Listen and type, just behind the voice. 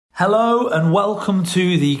Hello and welcome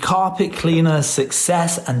to the Carpet Cleaner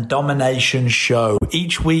Success and Domination Show.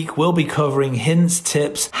 Each week we'll be covering hints,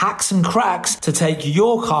 tips, hacks and cracks to take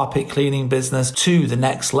your carpet cleaning business to the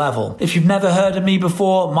next level. If you've never heard of me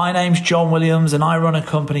before, my name's John Williams and I run a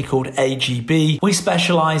company called AGB. We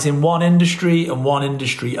specialize in one industry and one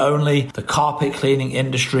industry only, the carpet cleaning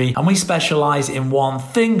industry, and we specialize in one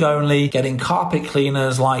thing only, getting carpet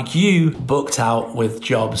cleaners like you booked out with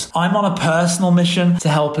jobs. I'm on a personal mission to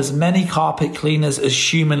help as many carpet cleaners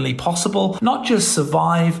as humanly possible, not just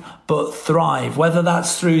survive, but thrive, whether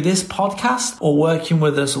that's through this podcast or working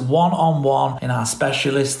with us one-on-one in our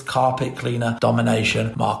specialist carpet cleaner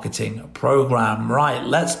domination marketing program. Right,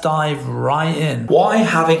 let's dive right in. Why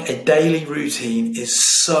having a daily routine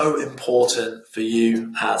is so important for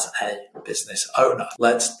you as a business owner.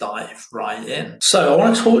 Let's dive right in. So I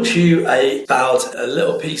want to talk to you about a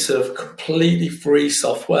little piece of completely free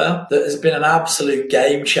software that has been an absolute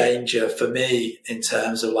game changer for me in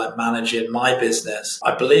terms of like managing my business.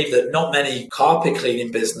 I believe that not many carpet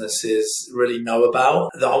cleaning businesses really know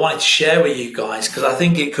about, that I wanted to share with you guys because I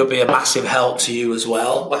think it could be a massive help to you as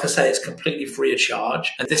well. Like I say, it's completely free of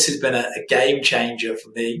charge and this has been a game changer for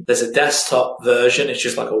me. There's a desktop version. It's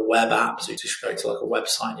just like a web app. So you just go to like a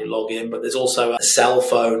website and you log in, but there's also a cell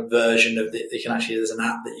phone version of it. There's an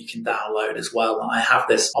app that you can download as well. And I have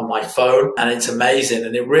this on my phone and it's amazing.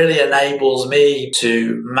 And it really enables me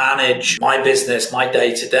to manage my business, my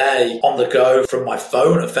day to day on the go from my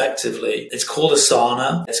phone effectively. It's called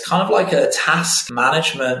Asana. It's kind of like a task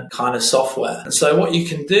management kind of software. And so what you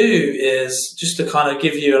can do is just to kind of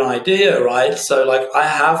give you an idea, right? So like I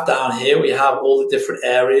have down here, we have all the different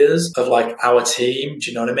areas of like our team.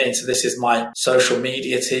 Do you know what I mean? So this is my social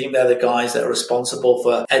media team. They're the guys that are responsible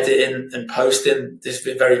for editing and posting this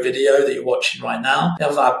very video that you're watching right now. We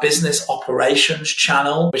have our business operations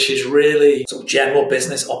channel, which is really sort of general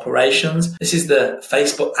business operations. This is the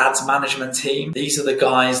Facebook ads management team. These are the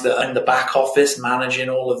guys that are in the back office managing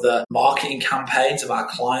all of the marketing campaigns of our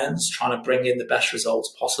clients, trying to bring in the best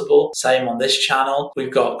results possible. Same on this channel.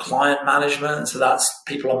 We've got client management. So that's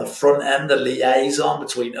people on the front end, the liaison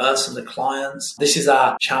between us and the clients. This is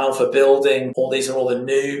our channel for building. These are all the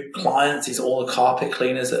new clients. These are all the carpet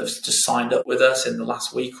cleaners that have just signed up with us in the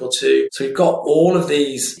last week or two. So we've got all of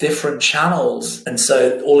these different channels. And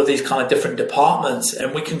so all of these kind of different departments,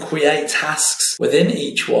 and we can create tasks within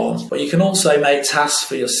each one, but you can also make tasks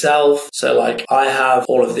for yourself. So like I have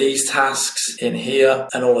all of these tasks in here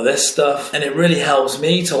and all of this stuff. And it really helps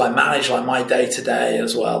me to like manage like my day to day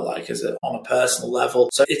as well, like on a personal level.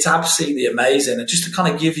 So it's absolutely amazing. And just to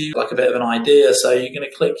kind of give you like a bit of an idea. So you're going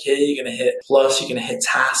to click here, you're going to hit plus, you're going to hit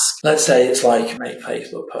task. Let's say it's like make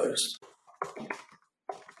Facebook post.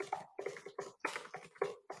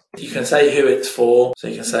 You can say who it's for. So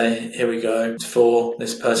you can say, here we go, it's for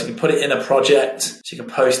this person. You can put it in a project. So you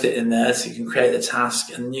can post it in there. So you can create the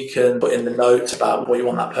task and you can put in the notes about what you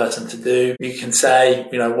want that person to do. You can say,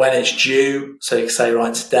 when it's due. So you can say,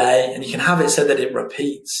 right, today. And you can have it so that it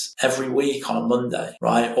repeats every week on a Monday,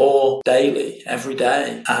 right? Or daily, every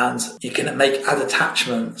day. And you can add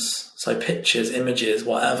attachments. So pictures, images,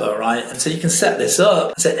 whatever, right? And so you can set this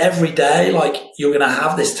up. So every day, like you're going to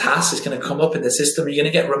have this task. It's going to come up in the system. You're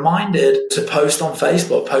going to get reminded to post on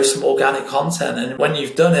Facebook, post some organic content. And when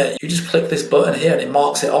you've done it, you just click this button here and it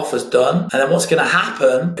marks it off as done. And then what's going to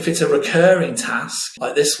happen, if it's a recurring task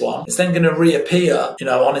like this one, it's then going to reappear,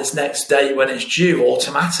 on its next date when it's due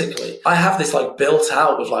automatically. I have this like built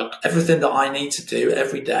out with like everything that I need to do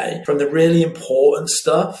every day, from the really important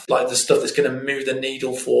stuff, like the stuff that's going to move the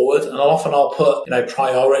needle forward. And often I'll put,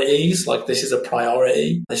 priorities, like this is a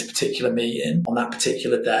priority, this particular meeting on that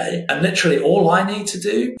particular day. And literally all I need to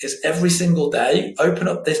do is every single day, open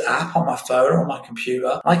up this app on my phone or on my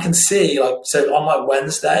computer. I can see so on like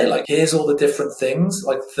Wednesday, like here's all the different things,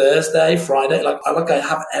 like Thursday, Friday, I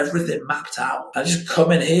have everything mapped out. I just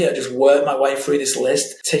come in here, just work my way through this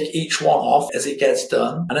list, tick each one off as it gets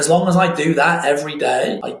done. And as long as I do that every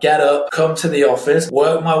day, I get up, come to the office,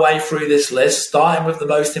 work my way through this list, starting with the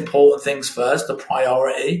most important things first, the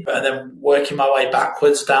priority, and then working my way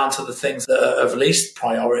backwards down to the things that are of least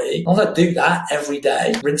priority. As long as I do that every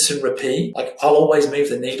day, rinse and repeat, I'll always move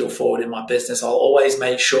the needle forward in my business. I'll always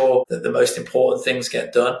make sure that the most important things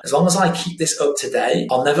get done. As long as I keep this up to date,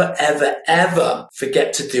 I'll never, ever, ever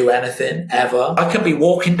forget to do anything, ever. I can be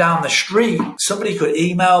walking down the street, somebody could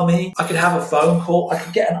email me, I could have a phone call, I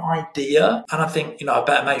could get an idea, and I think, I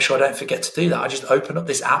better make sure I don't forget to do that. I just open up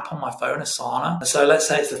this app on my phone, Asana. And so let's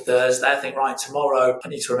say it's the Thursday, I think, right, tomorrow I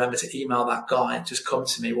need to remember to email that guy. Just come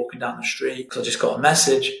to me walking down the street because I just got a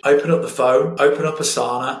message. Open up the phone, open up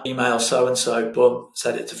Asana, email so-and-so, boom,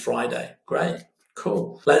 set it to Friday. Great.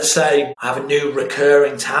 Cool. Let's say I have a new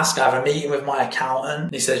recurring task. I have a meeting with my accountant.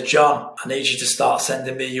 And he says, John, I need you to start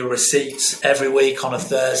sending me your receipts every week on a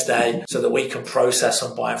Thursday so that we can process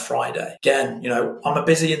them by a Friday. Again, I'm a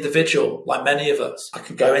busy individual like many of us. I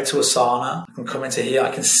can go into Asana. I can come into here.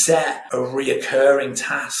 I can set a reoccurring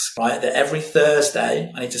task, right? That every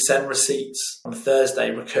Thursday I need to send receipts on a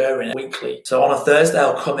Thursday, recurring weekly. So on a Thursday,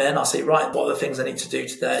 I'll come in. I'll say, right, what are the things I need to do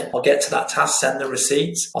today? I'll get to that task, send the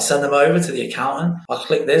receipts. I'll send them over to the accountant. I'll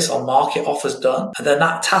click this, I'll mark it off as done, and then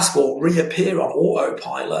that task will reappear on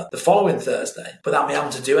autopilot the following Thursday without me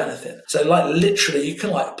having to do anything. So literally you can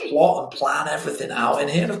plot and plan everything out in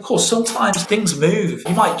here. And of course, sometimes things move.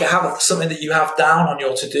 You might have something that you have down on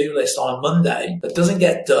your to-do list on a Monday that doesn't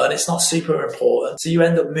get done. It's not super important. So you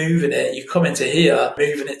end up moving it. You come into here,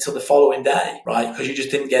 moving it till the following day, right? Because you just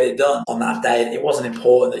didn't get it done on that day. It wasn't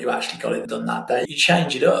important that you actually got it done that day. You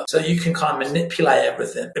change it up. So you can kind of manipulate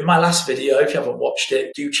everything. In my last video, if you haven't watched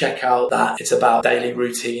it, do check out that. It's about daily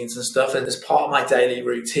routines and stuff. And as part of my daily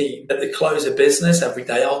routine, at the close of business every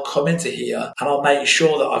day, I'll come into here and I'll make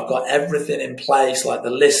sure that I've got everything in place, like the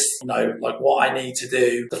list, like what I need to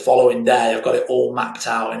do the following day. I've got it all mapped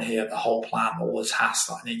out in here, the whole plan, all the tasks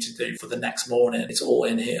that I need to do for the next morning. It's all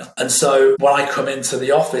in here. And so when I come into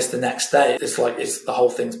the office the next day, it's the whole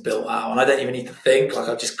thing's built out and I don't even need to think.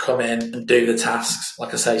 I just come in and do the tasks.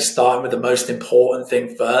 Like I say, starting with the most important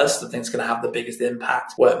thing first, the thing's going to have the biggest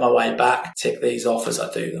impact, work my way back, tick these off as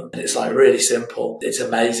I do them. And it's really simple. It's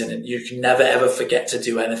amazing. And you can never ever forget to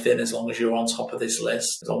do anything as long as you're on top of this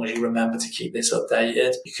list, as long as you remember to keep this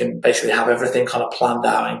updated. You can basically have everything kind of planned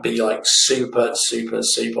out and be super, super,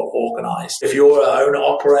 super organized. If you're an owner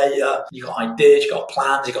operator, you got ideas, you got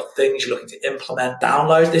plans, you got things you're looking to implement,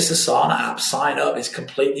 download this Asana app, sign up. It's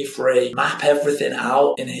completely free. Map everything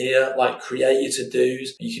out in here, create your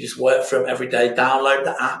to-dos. You can just work from every day. Download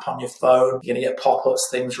the app on your phone. You're going to get pop-ups,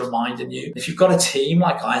 things reminding you. If you've got a team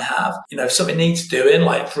like I have, if something needs doing,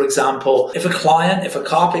 for example, if a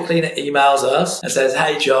carpet cleaner emails us and says,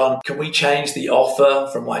 hey, John, can we change the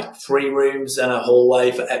offer from 3 rooms and a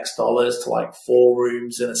hallway for X dollars to 4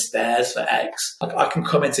 rooms and a stairs for X? I can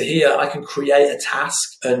come into here, I can create a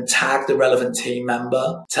task and tag the relevant team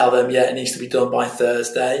member, tell them, yeah, it needs to be done by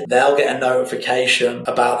Thursday. They'll get a notification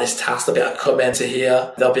about this task. They'll be able to come into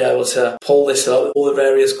here. They'll be able to pull this up, all the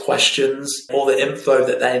various questions, all the info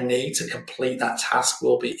that they need to complete that task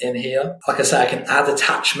will be in here. Like I say, I can add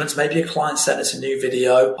attachments. Maybe a client sent us a new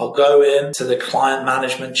video. I'll go into the client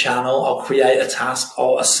management channel. I'll create a task.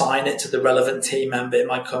 I'll assign it to the relevant team member in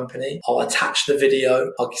my company. I'll attach the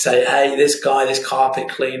video. I'll say, hey, this guy, this carpet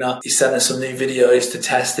cleaner, he sent us some new videos to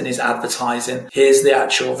test in his advertising. Here's the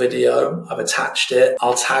actual video. I've attached it.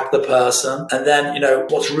 I'll tag the person. And then,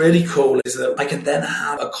 what's really cool is that I can then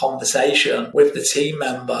have a conversation with the team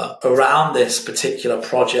member around this particular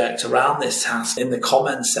project, around this task in the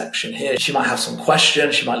comments section here. She might have some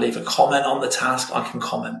questions. She might leave a comment on the task. I can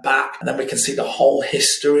comment back and then we can see the whole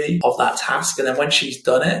history of that task. And then when she's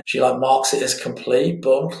done it, she marks it as complete,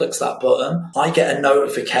 boom, clicks that button. I get a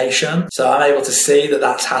notification. So I'm able to see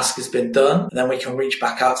that task has been done. And then we can reach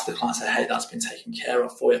back out to the client and say, hey, that's been taken care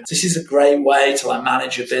of for you. This is a great way to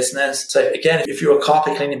manage your business. So again, if you're a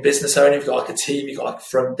carpet cleaning business owner, you've got a team, you've got a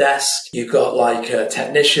front desk, you've got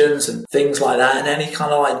technicians and things like that, and any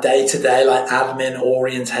kind of day-to-day admin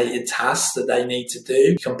orientated tasks that they need to do,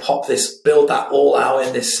 you can build that all out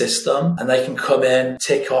in this system, and they can come in,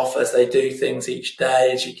 tick off as they do things each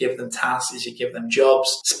day, as you give them tasks, as you give them jobs,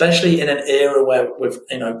 especially in an era where we've,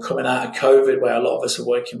 coming out of COVID, where a lot of us are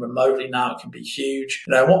working remotely now. It can be huge.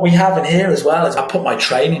 What we have in here as well is I put my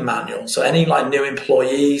training manual. So any new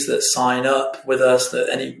employees that sign up with us,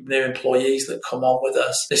 any new employees that come on with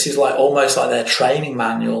us, this is almost like their training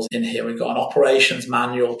manuals in here. We've got an operations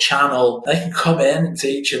manual channel. They can come in to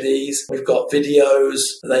each of these. We've got videos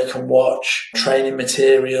that they can watch, training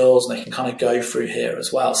materials, and they can kind of go through here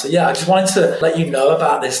as well. So yeah, I just wanted to let you know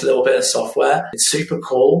about this little bit of software. It's super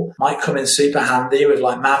cool. Might come in super handy with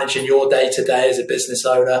managing your day-to-day as a business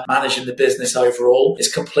owner, managing the business overall.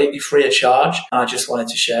 It's completely free of charge, and I just wanted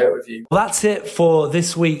to share it with you. Well, that's it for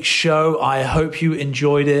this week's show. I hope you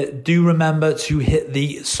enjoyed it. Do remember to hit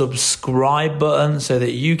the subscribe button so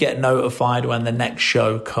that you get notified when the next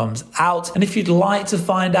show comes out. And if you'd like to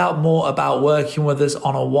find out more about working with us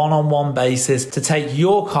on a one-on-one basis to take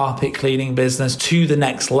your carpet cleaning business to the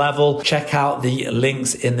next level, check out the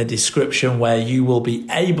links in the description where you will be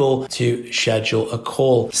able to schedule a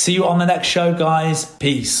call. See you on the next show, guys.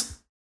 Peace.